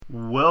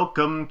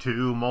Welcome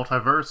to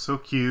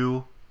Multiversal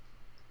Q.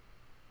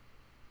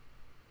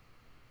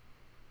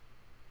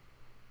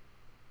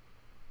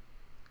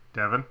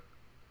 Devin?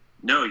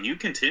 No, you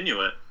continue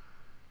it.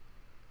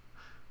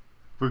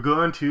 We're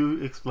going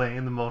to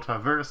explain the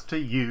multiverse to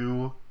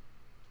you,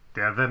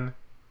 Devin.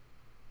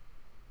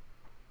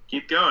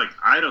 Keep going.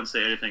 I don't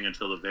say anything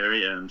until the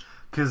very end.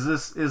 Because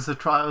this is the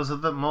trials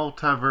of the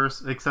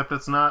multiverse, except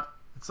it's not.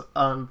 It's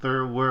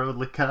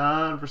otherworldly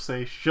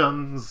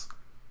conversations.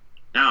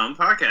 Now I'm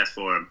podcast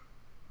form.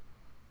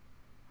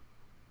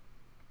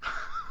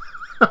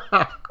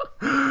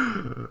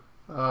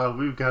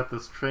 We've got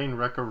this train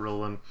wreck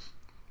a-rolling.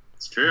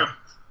 It's true.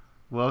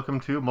 Welcome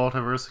to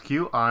Multiverse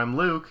Q. I'm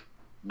Luke.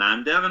 And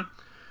I'm Devin.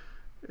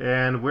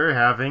 And we're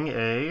having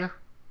a...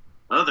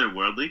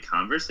 Otherworldly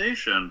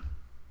conversation.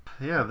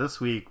 Yeah,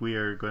 this week we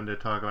are going to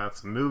talk about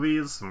some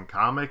movies, some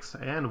comics,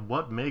 and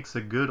what makes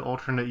a good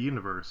alternate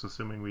universe,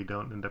 assuming we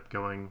don't end up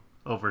going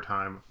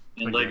overtime.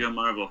 And again. Lego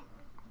Marvel.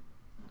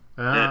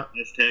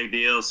 Hashtag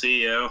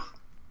DLC, yo.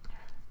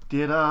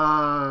 Did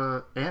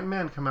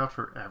Ant-Man come out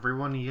for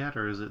everyone yet,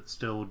 or is it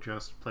still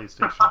just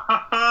PlayStation?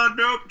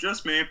 Nope,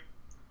 just me.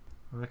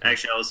 Okay.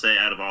 Actually, I will say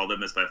out of all of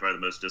them, it's by far the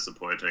most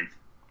disappointing.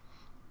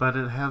 But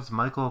it has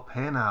Michael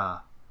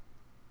Pena.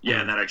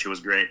 Yeah, that actually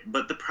was great.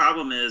 But the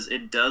problem is,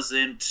 it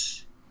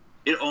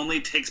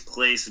only takes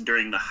place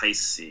during the heist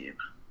scene.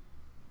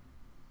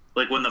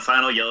 Like, when the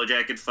final Yellow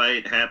Jacket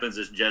fight happens,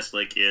 it's just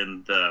like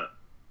in the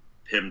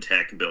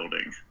Pimtech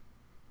building.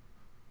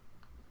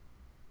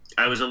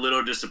 I was a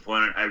little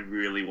disappointed. I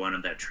really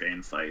wanted that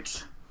train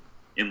fight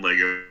in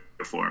Lego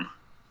form.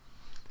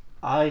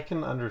 I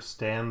can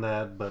understand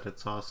that, but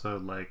it's also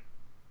like...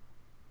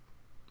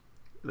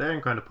 they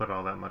aren't going to put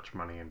all that much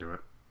money into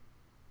it.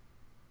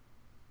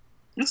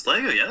 It's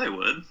Lego, yeah, they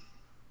would.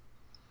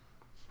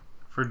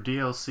 For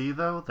DLC,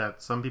 though,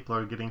 that some people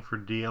are getting for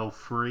DL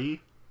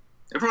free.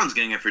 Everyone's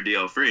getting it for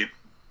DL free.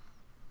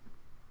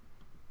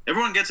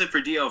 Everyone gets it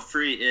for DL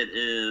free. It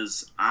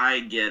is,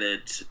 I get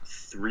it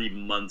 3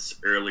 months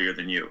earlier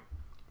than you.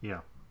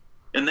 Yeah.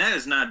 And that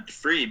is not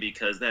free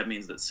because that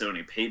means that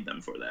Sony paid them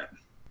for that.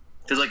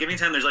 Because, like,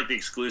 anytime there's, like, the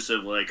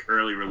exclusive, like,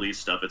 early release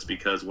stuff, it's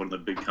because one of the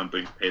big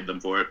companies paid them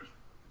for it.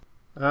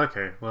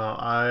 Okay, well,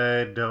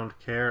 I don't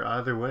care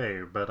either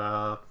way,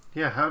 but,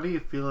 yeah, how do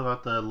you feel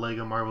about the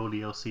LEGO Marvel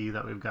DLC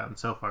that we've gotten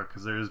so far?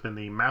 Because there's been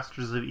the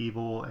Masters of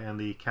Evil and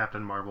the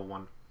Captain Marvel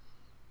one.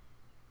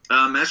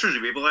 Masters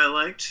of Evil I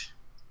liked.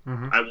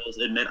 Mm-hmm. I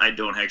will admit I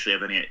don't actually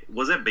have any...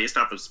 Was that based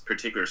off of a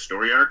particular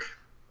story arc?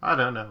 I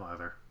don't know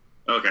either.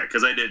 Okay,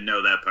 because I didn't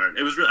know that part.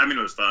 It was really... I mean,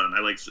 it was fun. I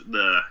liked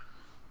the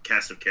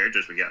cast of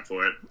characters we got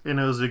for it. And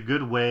it was a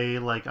good way,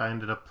 like, I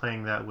ended up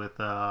playing that with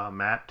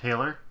Matt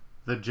Taylor,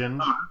 the Ginge.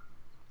 Uh-huh.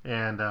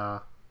 And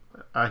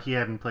he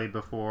hadn't played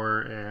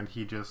before, and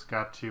he just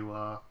got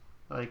to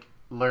like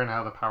learn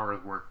how the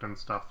powers worked and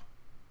stuff.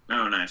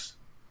 Oh, nice.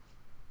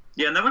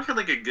 Yeah, and that one had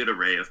like a good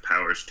array of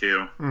powers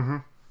too. Mm-hmm.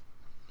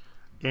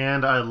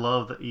 And I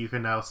love that you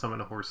can now summon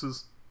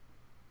horses.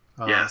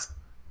 Yes.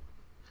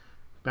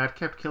 Matt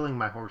kept killing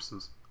my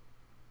horses.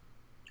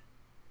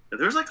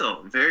 There's like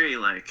a very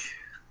like,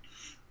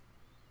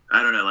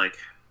 I don't know, like,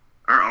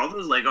 are all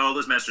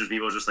those Masters of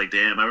Evil just like,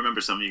 damn, I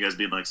remember some of you guys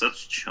being like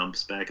such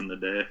chumps back in the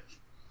day.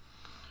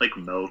 Like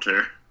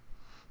Melter.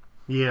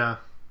 Yeah.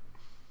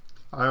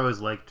 I always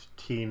liked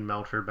Teen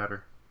Melter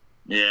better.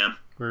 Yeah.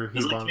 Where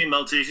He's like, to me,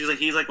 Melter,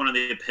 he's like one of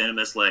the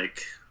eponymous,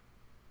 like,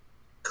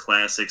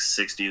 classic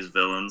 60s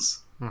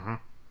villains. Mm-hmm.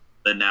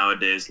 That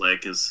nowadays,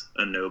 like, is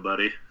a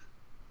nobody.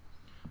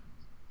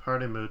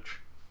 Party Mooch.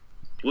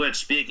 Which,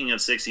 speaking of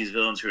 60s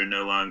villains who are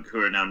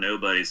now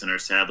nobodies and are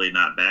sadly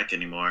not back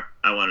anymore,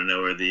 I want to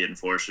know where the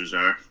Enforcers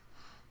are.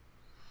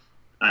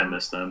 I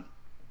miss them.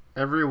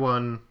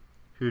 Everyone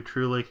who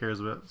truly cares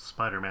about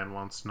Spider-Man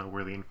wants to know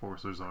where the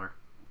Enforcers are.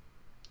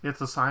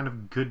 It's a sign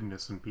of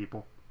goodness in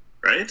people.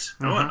 Right?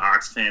 Mm-hmm. I want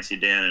Ox Fancy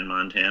Dan in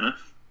Montana.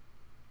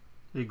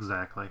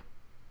 Exactly.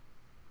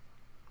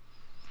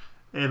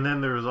 And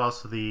then there was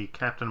also the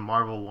Captain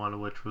Marvel one,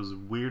 which was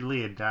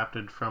weirdly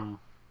adapted from,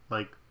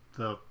 like,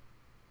 the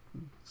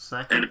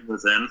second... And it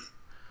was in?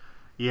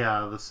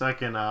 Yeah, the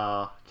second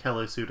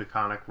Kelly Sue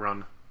DeConnick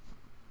run.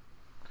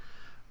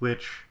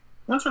 Which...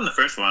 That's from the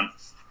first one.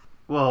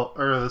 Well,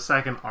 or the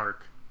second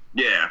arc.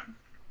 Yeah.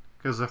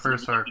 Because the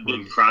first arc the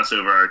big was...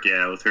 crossover arc,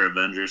 yeah, with her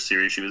Avengers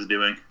series she was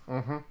doing.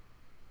 Mm-hmm.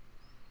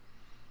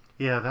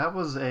 Yeah, that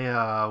was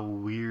a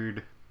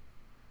weird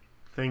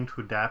thing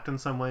to adapt in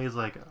some ways.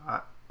 Like,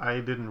 I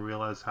didn't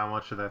realize how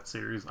much of that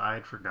series I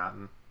had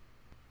forgotten.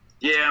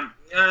 Yeah,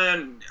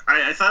 and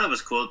I thought it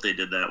was cool that they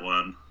did that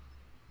one.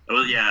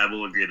 I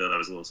will agree that I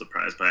was a little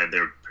surprised by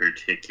their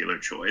particular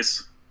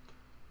choice.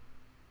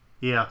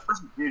 Yeah.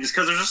 Just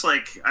because they're just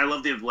like, I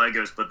love the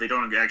Legos, but they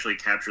don't actually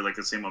capture like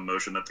the same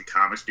emotion that the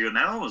comics do, and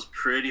that one was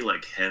pretty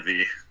like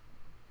heavy.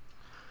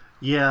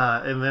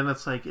 Yeah, and then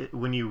it's like,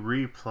 when you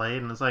replay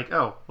it, and it's like,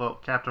 oh, well,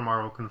 Captain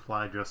Marvel can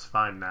fly just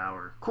fine now,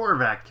 or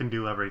Korvac can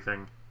do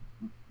everything.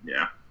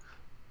 Yeah.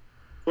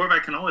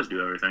 Korvac can always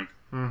do everything.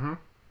 Mm-hmm.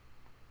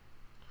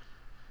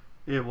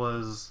 It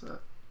was...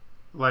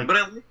 Like, But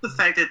I like the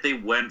fact that they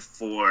went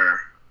for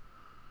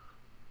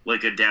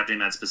like adapting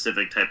that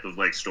specific type of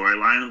like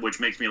storyline, which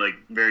makes me like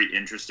very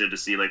interested to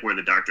see like where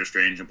the Doctor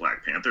Strange and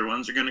Black Panther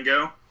ones are going to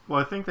go. well,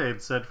 I think they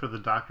had said for the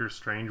Doctor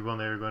Strange one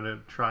they were going to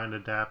try and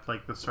adapt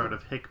like the start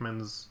of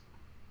Hickman's,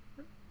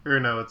 or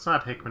no, it's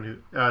not Hickman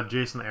who,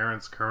 Jason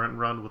Aaron's current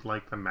run with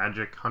like the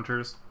Magic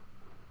Hunters,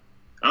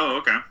 Oh,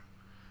 okay.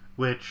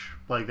 which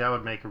like that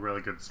would make a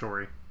really good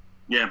story.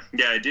 Yeah,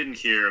 I didn't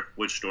hear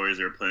which stories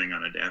they were planning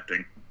on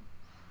adapting.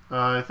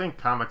 I think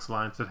Comics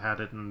Alliance had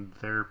it in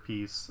their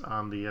piece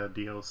on the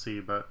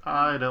DLC, but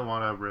I don't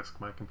want to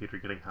risk my computer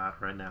getting hot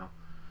right now.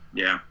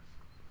 Yeah,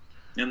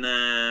 and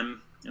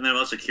then I'm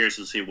also curious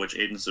to see which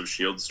Agents of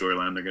Shield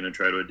storyline they're going to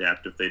try to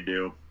adapt if they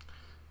do.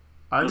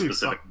 I'd No be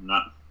specific,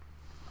 not.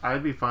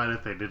 I'd be fine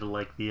if they did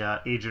like the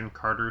Agent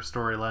Carter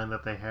storyline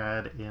that they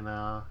had in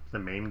the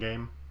main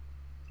game,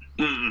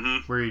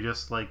 Mm-hmm. where you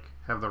just like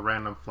have the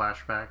random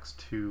flashbacks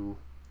to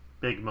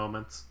big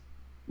moments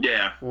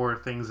Yeah. or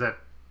things that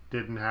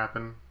didn't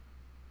happen,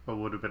 but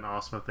would have been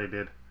awesome if they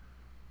did.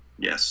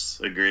 Yes,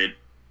 agreed.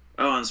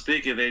 Oh, and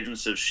speaking of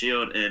Agents of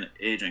Shield and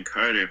Agent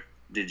Carter,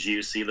 did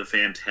you see the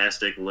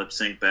fantastic lip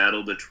sync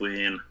battle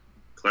between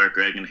Clark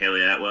Gregg and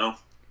Haley Atwell?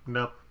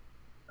 Nope.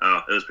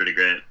 Oh, it was pretty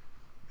great.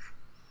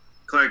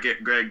 Clark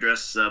Gregg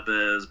dresses up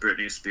as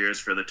Britney Spears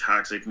for the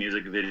Toxic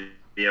music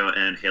video,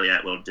 and Haley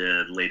Atwell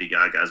did Lady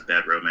Gaga's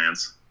Bad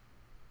Romance.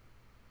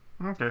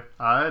 Okay.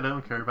 I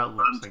don't care about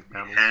lip sync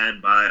battles.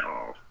 Had by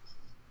all.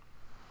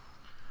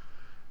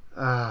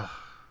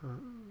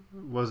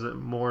 Was it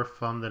more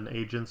fun than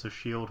Agents of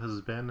S.H.I.E.L.D.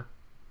 has been?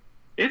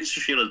 Agents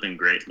of S.H.I.E.L.D. has been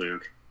great,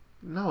 Luke.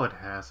 No, it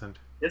hasn't.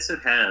 Yes, it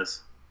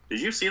has. Did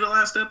you see the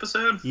last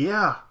episode?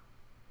 Yeah.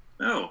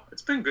 No,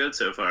 it's been good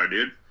so far,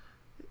 dude.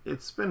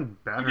 It's been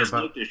I better, just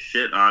but looked at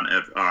shit on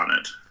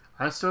it.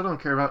 I still don't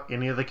care about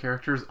any of the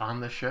characters on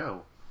the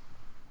show.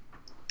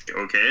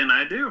 Okay, and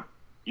I do.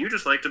 You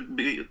just like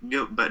to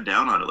go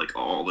down on it like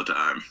all the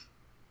time.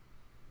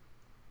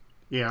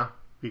 Yeah,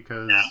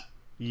 because Yeah.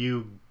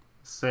 you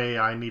say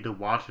I need to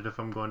watch it if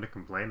I'm going to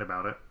complain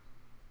about it.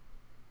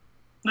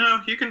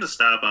 No, you can just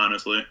stop,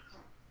 honestly.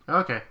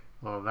 Okay,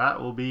 well that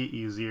will be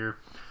easier.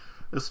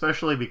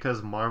 Especially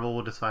because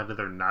Marvel decided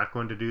they're not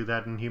going to do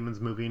that Inhumans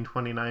movie in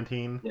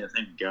 2019. Yeah,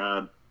 thank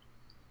God.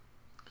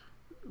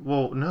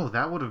 Well, no,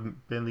 that would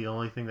have been the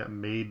only thing that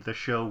made the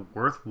show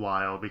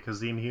worthwhile, because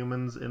the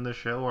Inhumans in the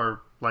show are,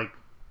 like,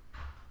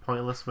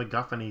 pointless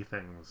MacGuffin-y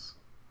things.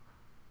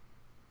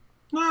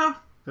 No,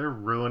 They're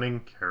ruining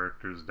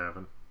characters,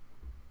 Devin.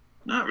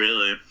 not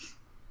really.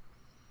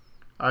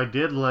 I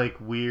did like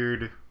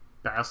weird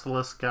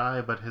Basilisk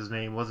guy, but his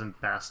name wasn't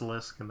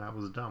Basilisk, and that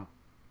was dumb.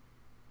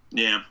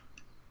 Yeah.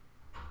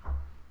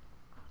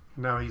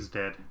 Now he's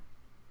dead.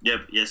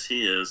 Yep, yes,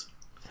 he is.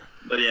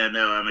 But yeah,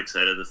 no, I'm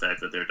excited the fact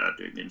that they're not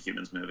doing the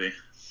Inhumans movie.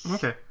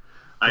 Okay.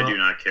 I Well- do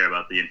not care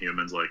about the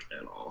Inhumans, like,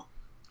 at all.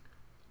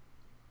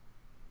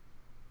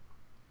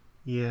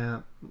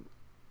 Yeah.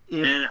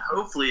 And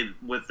hopefully,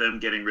 with them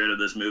getting rid of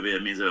this movie,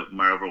 it means that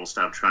Marvel will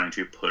stop trying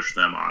to push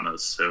them on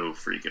us so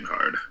freaking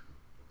hard.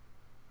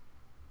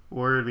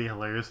 Or it'd be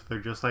hilarious if they're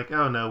just like,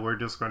 oh no, we're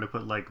just going to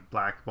put like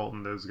Black Bolt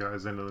and those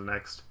guys into the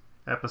next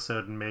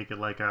episode and make it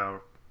like a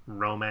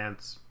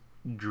romance,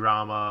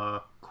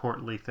 drama,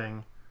 courtly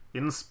thing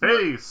in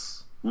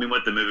space. I mean,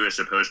 what the movie was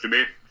supposed to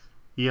be?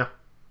 Yeah.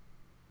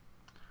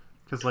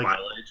 Because like,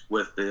 Twilight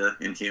with the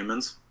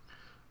Inhumans.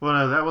 well,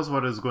 no, that was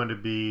what it was going to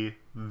be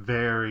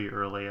very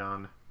early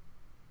on.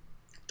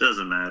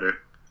 Doesn't matter.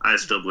 I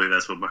still believe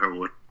that's what Marvel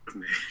would have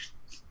made.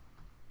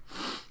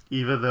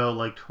 Even though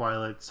like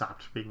Twilight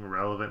stopped being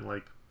relevant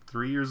like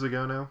 3 years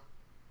ago now.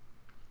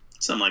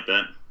 Something like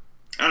that.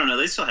 I don't know.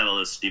 They still have all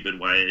those stupid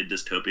YA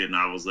dystopian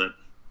novels that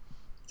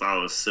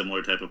follow a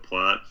similar type of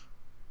plot.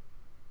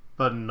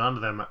 But none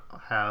of them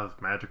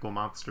have magical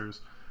monsters.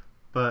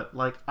 But,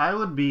 like, I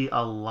would be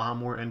a lot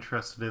more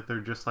interested if they're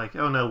just like,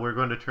 oh no, we're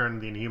going to turn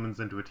the Inhumans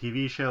into a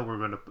TV show, we're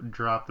going to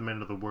drop them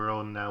into the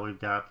world, and now we've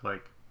got,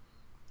 like,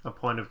 a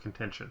point of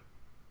contention.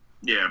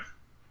 Yeah.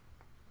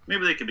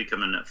 Maybe they could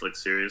become a Netflix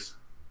series.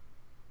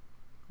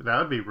 That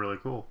would be really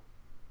cool.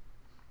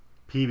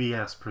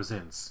 PBS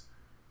presents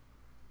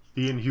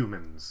The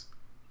Inhumans.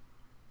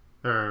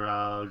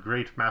 Or,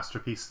 Great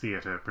Masterpiece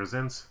Theater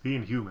presents The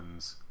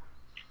Inhumans.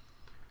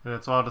 And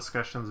it's all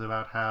discussions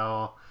about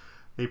how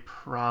they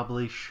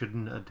probably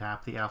shouldn't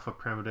adapt the Alpha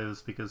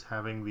Primitives because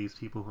having these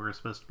people who are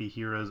supposed to be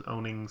heroes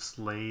owning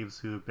slaves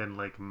who have been,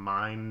 like,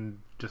 mind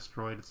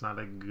destroyed, it's not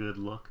a good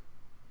look.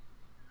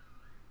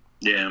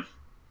 Yeah.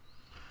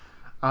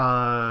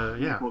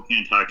 Yeah. People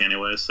can't talk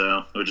anyway, so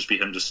it would just be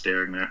him just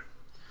staring there.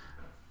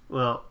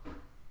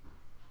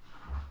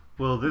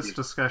 Well, this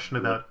discussion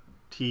about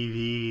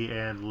TV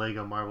and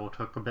Lego Marvel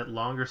took a bit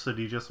longer, so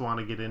do you just want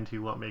to get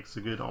into what makes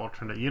a good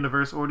alternate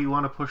universe, or do you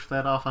want to push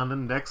that off on to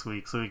next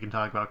week so we can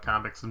talk about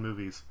comics and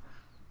movies?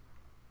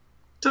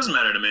 Doesn't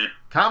matter to me.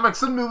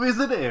 Comics and movies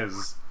it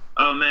is!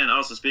 Oh man,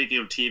 also speaking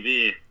of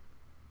TV,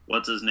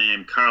 what's his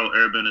name? Carl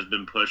Urban has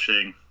been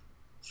pushing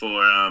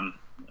for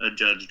a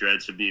Judge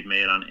Dredd should be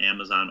made on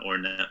Amazon or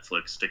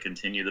Netflix to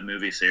continue the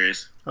movie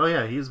series. Oh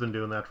yeah, he's been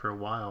doing that for a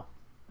while.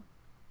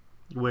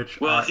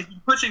 Well, he's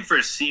been pushing for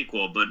a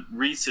sequel, but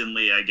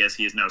recently I guess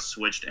he has now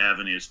switched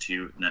avenues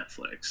to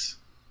Netflix.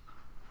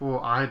 Well,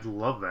 I'd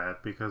love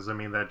that because I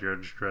mean that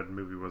Judge Dredd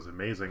movie was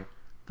amazing.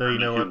 Though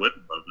who wouldn't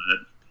love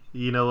that?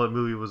 You know what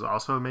movie was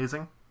also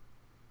amazing?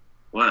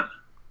 What?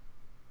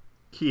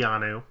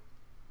 Keanu,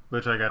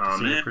 which I got to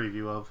see a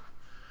preview of.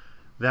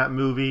 That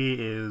movie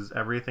is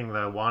everything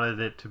that I wanted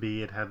it to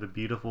be. It had the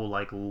beautiful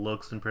like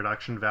looks and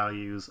production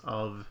values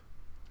of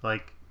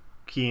like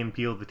Key and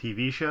Peele the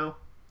TV show,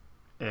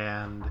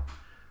 and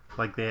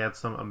like they had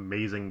some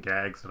amazing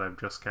gags that I've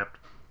just kept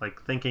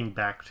like thinking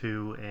back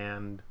to,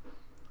 and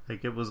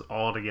like it was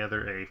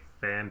altogether a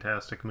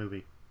fantastic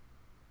movie.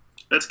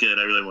 That's good.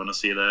 I really want to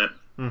see that.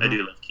 I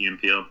do love Key and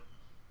Peele.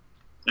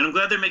 And I'm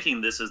glad they're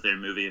making this as their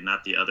movie and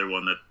not the other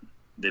one that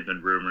they've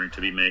been rumoring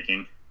to be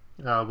making.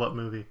 What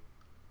movie?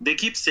 They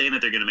keep saying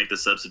that they're going to make The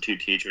Substitute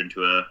Teacher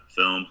into a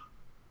film.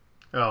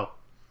 Oh,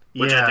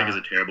 yeah. Which I think is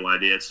a terrible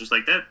idea. It's just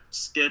like, that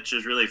sketch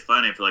is really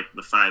funny for like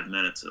the 5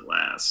 minutes it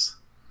lasts.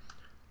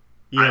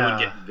 Yeah. I would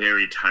get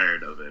very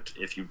tired of it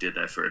if you did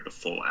that for the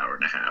full hour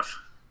and a half.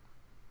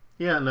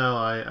 Yeah, no,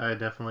 I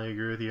definitely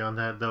agree with you on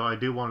that. Though I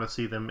do want to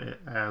see them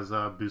as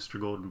Booster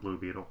Gold and Blue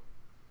Beetle.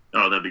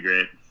 Oh, that'd be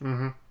great.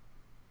 Mm-hmm.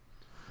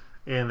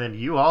 And then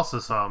you also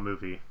saw a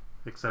movie.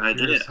 Except I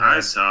did. I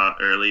saw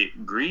early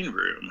Green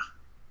Room,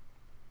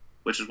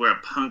 which is where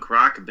a punk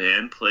rock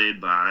band played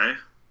by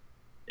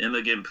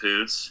Imogen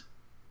Poots,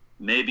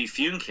 Maybe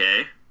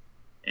Funke,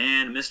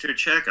 and Mr.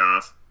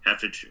 Chekhov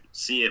have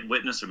to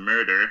witness a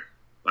murder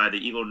by the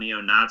evil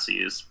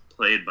neo-Nazis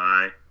played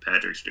by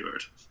Patrick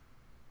Stewart.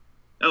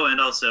 Oh, and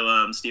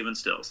also Stephen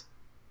Stills.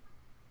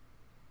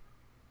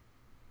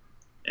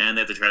 And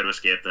they have to try to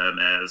escape them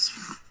as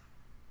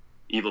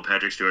evil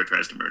Patrick Stewart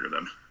tries to murder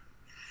them.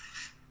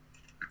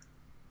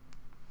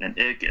 And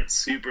it gets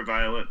super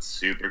violent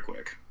super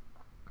quick.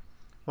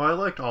 Well, I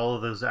liked all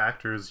of those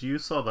actors. You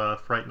saw the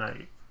Fright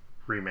Night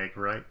remake,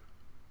 right?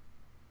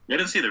 I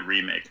didn't see the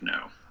remake,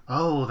 no.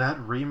 Oh, that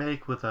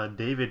remake with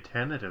David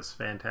Tennant is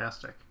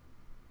fantastic.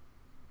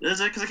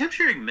 Is it? Because I kept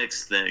hearing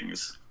mixed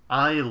things.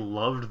 I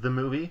loved the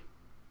movie.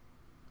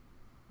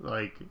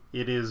 Like,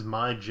 it is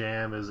my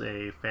jam as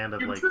a fan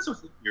of, like... You also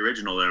hate the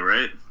original, though,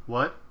 right?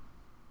 What?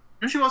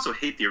 Don't you also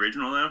hate the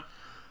original, though?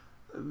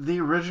 The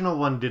original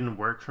one didn't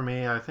work for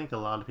me. I think a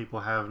lot of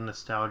people have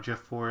nostalgia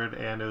for it,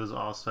 and it was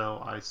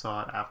also... I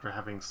saw it after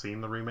having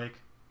seen the remake.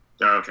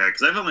 Oh, okay,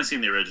 because I've only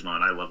seen the original,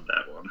 and I loved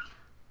that one.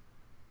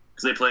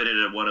 Because they played it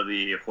at one of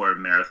the horror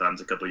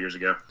marathons a couple years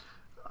ago.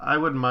 I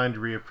wouldn't mind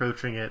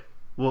reapproaching it.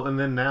 Well, and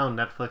then now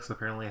Netflix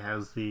apparently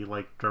has the,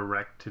 like,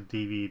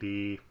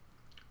 direct-to-DVD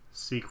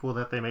sequel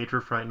that they made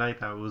for Fright Night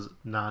that was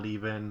not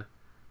even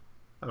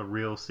a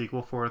real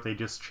sequel for it. They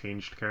just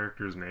changed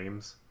characters'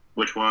 names.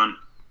 Which one?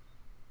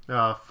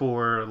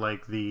 For,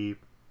 like, the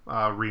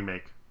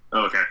remake.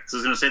 Oh, okay. So I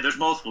was going to say, there's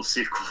multiple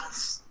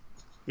sequels.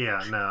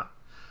 Yeah, no.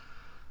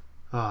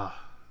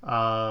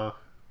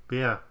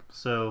 Yeah,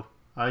 so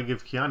I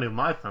give Keanu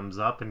my thumbs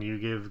up, and you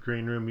give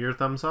Green Room your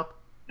thumbs up?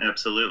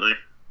 Absolutely.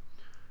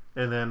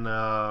 And then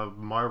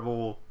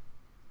Marvel,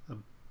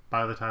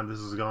 by the time this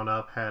has gone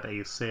up, had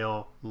a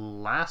sale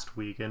last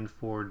weekend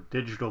for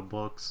digital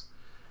books,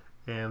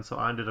 and so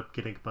I ended up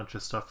getting a bunch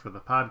of stuff for the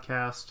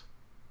podcast,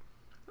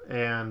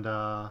 and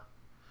that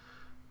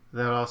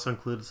also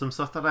included some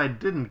stuff that I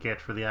didn't get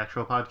for the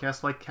actual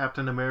podcast, like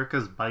Captain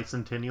America's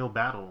Bicentennial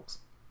Battles,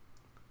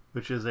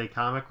 which is a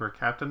comic where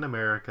Captain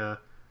America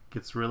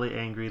gets really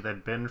angry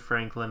that Ben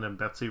Franklin and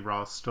Betsy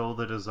Ross stole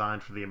the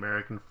design for the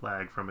American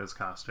flag from his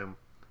costume,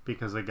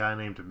 because a guy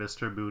named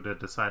Mr. Buddha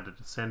decided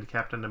to send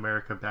Captain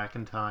America back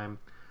in time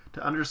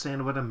to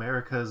understand what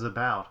America is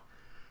about.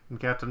 And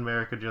Captain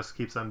America just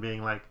keeps on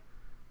being like,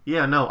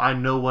 yeah, no, I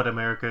know what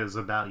America is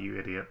about, you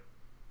idiot.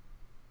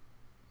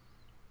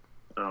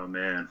 Oh,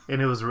 man.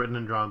 And it was written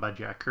and drawn by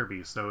Jack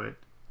Kirby, so it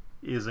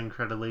is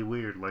incredibly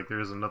weird. Like,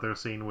 there's another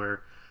scene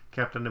where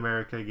Captain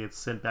America gets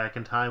sent back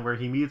in time where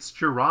he meets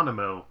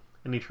Geronimo,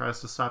 and he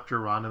tries to stop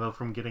Geronimo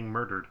from getting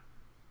murdered.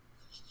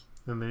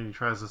 And then he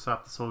tries to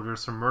stop the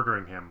soldiers from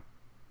murdering him.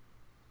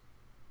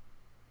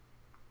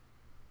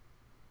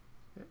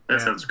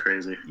 That sounds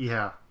crazy.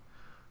 Yeah.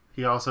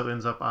 He also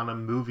ends up on a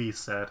movie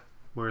set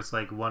where it's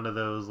like one of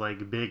those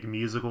like big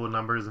musical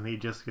numbers, and he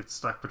just gets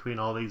stuck between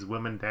all these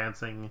women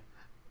dancing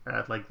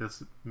at like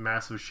this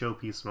massive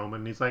showpiece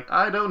moment, and he's like,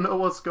 I don't know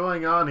what's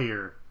going on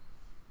here.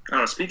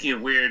 Oh, speaking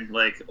of weird,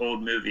 like,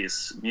 old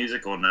movies,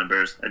 musical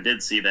numbers, I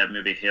did see that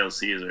movie, Hail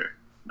Caesar.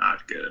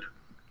 Not good.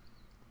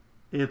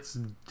 It's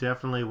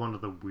definitely one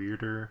of the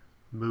weirder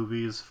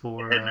movies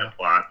for... It had no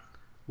plot.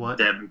 What?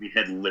 That movie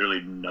had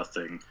literally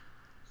nothing.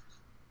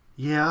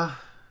 Yeah.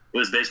 It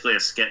was basically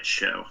a sketch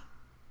show.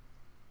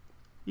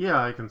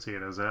 Yeah, I can see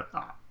it as that.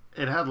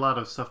 It had a lot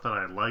of stuff that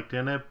I liked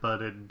in it,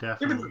 but it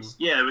definitely...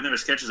 Yeah, I mean, there were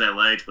sketches I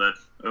liked, but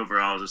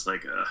overall, it was just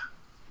like,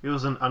 It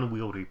was an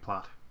unwieldy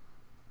plot.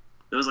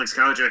 it was like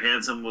Scarlett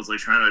Johansson was like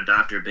trying to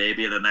adopt her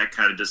baby, and then that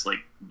kind of just like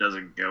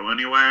doesn't go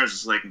anywhere. It's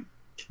just like,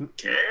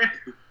 okay.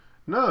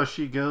 No,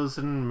 she goes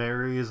and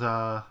marries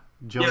Jonah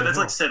Yeah, that's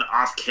Hill. like said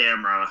off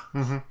camera.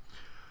 Mm-hmm.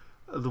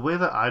 The way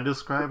that I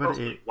describe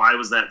it, Why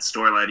was that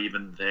storyline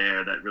even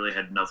there? That really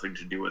had nothing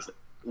to do with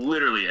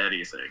literally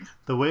anything.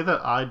 the way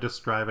that I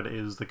describe it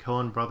is the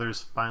Coen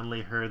brothers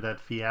finally heard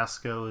that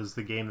Fiasco is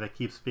the game that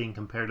keeps being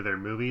compared to their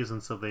movies,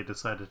 and so they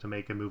decided to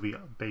make a movie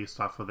based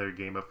off of their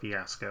game of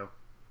Fiasco.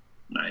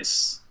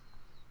 Nice.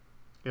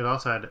 It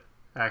also had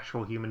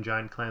actual human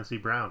giant Clancy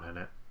Brown in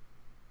it.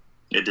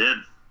 It did.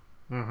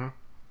 Mm-hmm.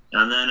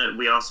 And then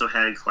we also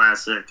had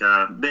classic,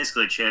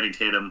 basically Channing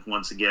Tatum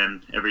once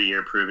again every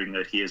year proving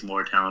that he is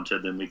more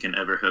talented than we can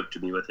ever hope to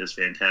be with his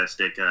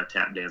fantastic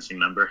tap dancing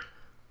number.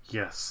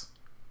 Yes.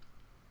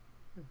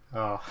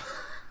 Oh.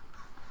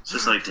 It's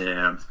just like,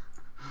 damn,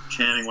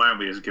 Channing, why aren't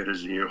we as good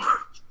as you?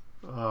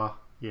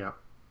 Yeah.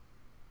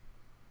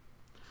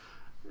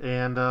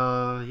 And,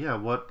 yeah,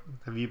 what,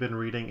 have you been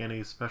reading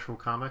any special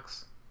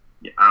comics?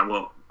 Yeah,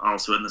 well,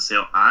 also in the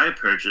sale, I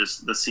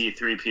purchased the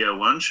C-3PO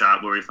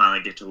one-shot where we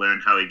finally get to learn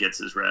how he gets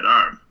his red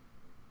arm.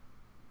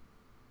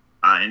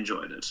 I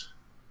enjoyed it.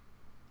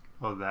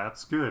 Well,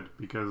 that's good,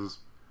 because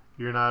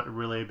you're not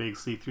really a big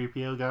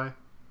C-3PO guy.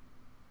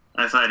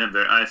 I find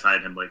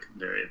him like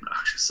very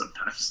obnoxious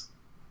sometimes.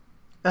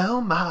 Oh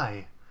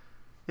my!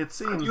 It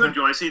seems You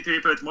enjoy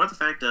C-3PO, it's more the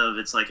fact of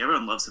it's like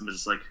everyone loves him, but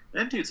it's like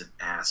that dude's an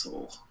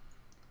asshole.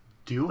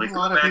 Do Like a go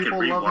lot of back and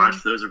people love rewatch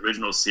him? those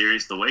original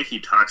series. The way he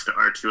talks to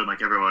R2 and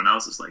like everyone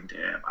else is like,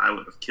 damn, I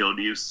would have killed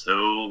you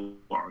so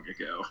long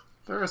ago.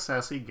 They're a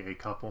sassy gay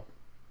couple.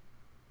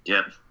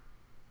 Yep.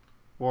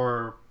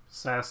 Or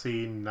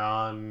sassy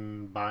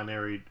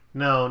non-binary...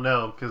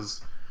 No,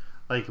 because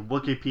like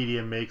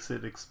Wikipedia makes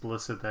it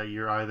explicit that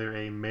you're either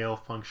a male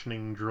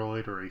functioning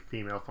droid or a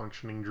female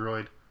functioning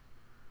droid.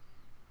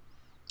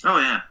 Oh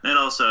yeah, and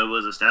also it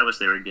was established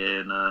they were gay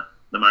in the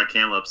Mark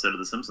Hamill episode of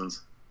The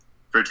Simpsons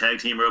for Tag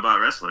Team Robot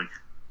Wrestling.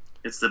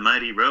 It's the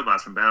mighty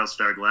robots from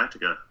Battlestar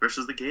Galactica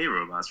versus the gay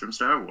robots from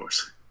Star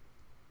Wars.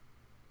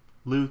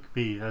 Luke,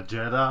 be a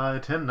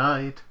Jedi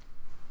tonight.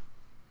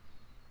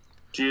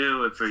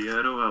 Do it for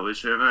Yoda while we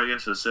serve our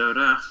guests a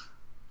soda.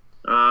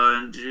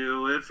 And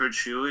do it for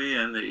Chewie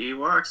and the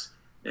Ewoks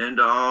and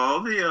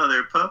all the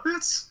other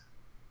puppets.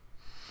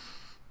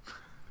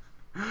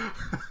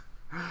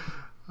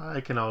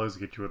 I can always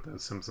get you with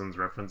those Simpsons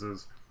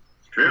references.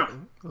 True.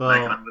 Well,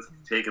 That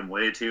can take them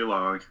way too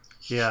long.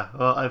 yeah,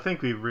 well, I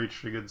think we've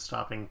reached a good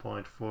stopping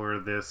point for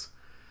this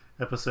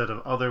episode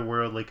of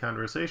Otherworldly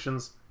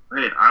Conversations.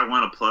 Wait, I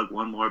want to plug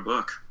one more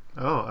book.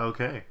 Oh,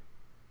 okay.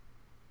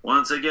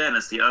 Once again,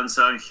 it's the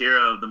unsung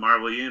hero of the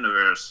Marvel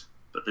Universe,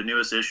 but the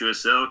newest issue of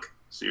Silk,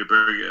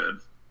 super good.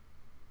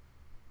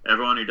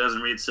 Everyone who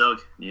doesn't read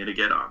Silk, need to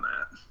get on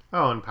that.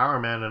 Oh, and Power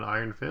Man and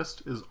Iron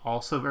Fist is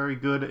also very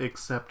good,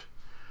 except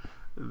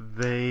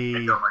they...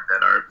 I don't like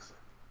that art.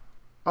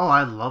 Oh,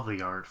 I love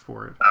the art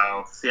for it.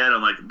 Oh, see, I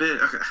don't like the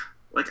bit. Okay.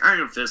 Like,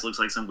 Iron Fist looks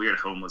like some weird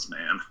homeless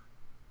man.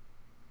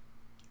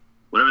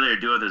 Whatever they're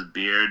doing with his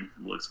beard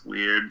looks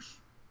weird.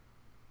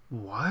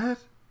 What?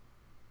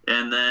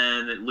 And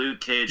then Luke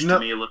Cage to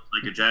me looks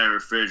like a giant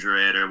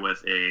refrigerator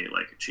with a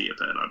chia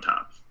pet on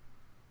top.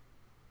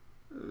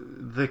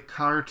 The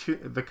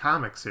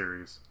comic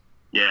series.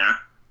 Yeah.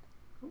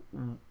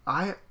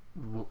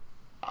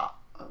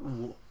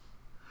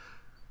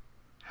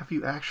 Have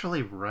you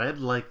actually read,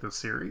 the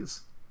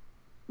series?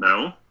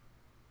 No.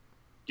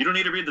 You don't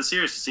need to read the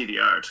series to see the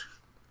art.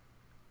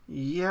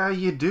 Yeah,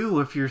 you do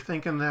if you're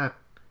thinking that,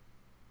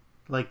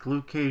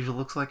 Luke Cage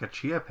looks like a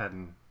chia pet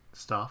and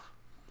stuff.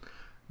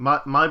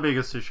 My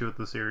biggest issue with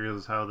the series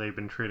is how they've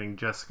been treating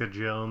Jessica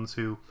Jones,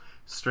 who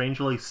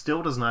strangely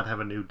still does not have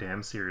a new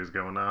damn series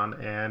going on,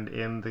 and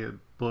in the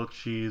book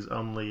she's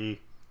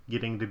only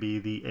getting to be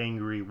the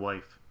angry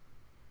wife.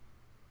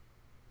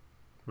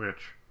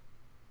 Which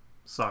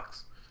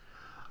sucks.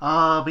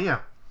 But yeah,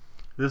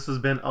 this has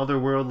been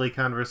Otherworldly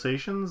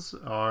Conversations,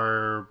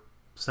 our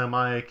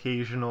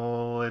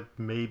semi-occasional, it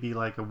may be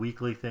like a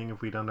weekly thing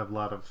if we don't have a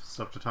lot of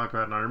stuff to talk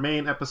about in our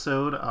main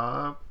episode,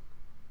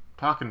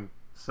 talking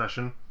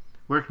session.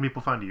 Where can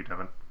people find you,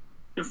 Devin?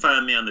 You can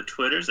find me on the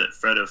Twitters at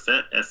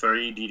FreddoFett,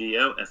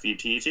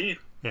 FreddoFett.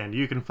 And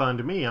you can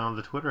find me on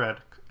the Twitter at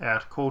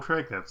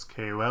Koltreg, that's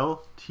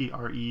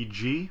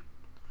Koltreg.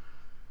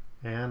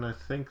 And I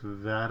think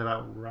that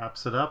about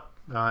wraps it up.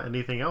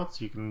 Anything else,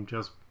 you can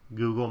just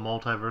Google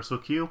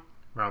Multiversal Q.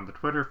 We're on the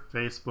Twitter,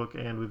 Facebook,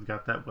 and we've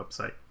got that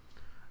website.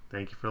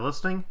 Thank you for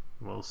listening.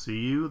 We'll see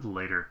you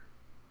later.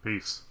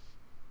 Peace.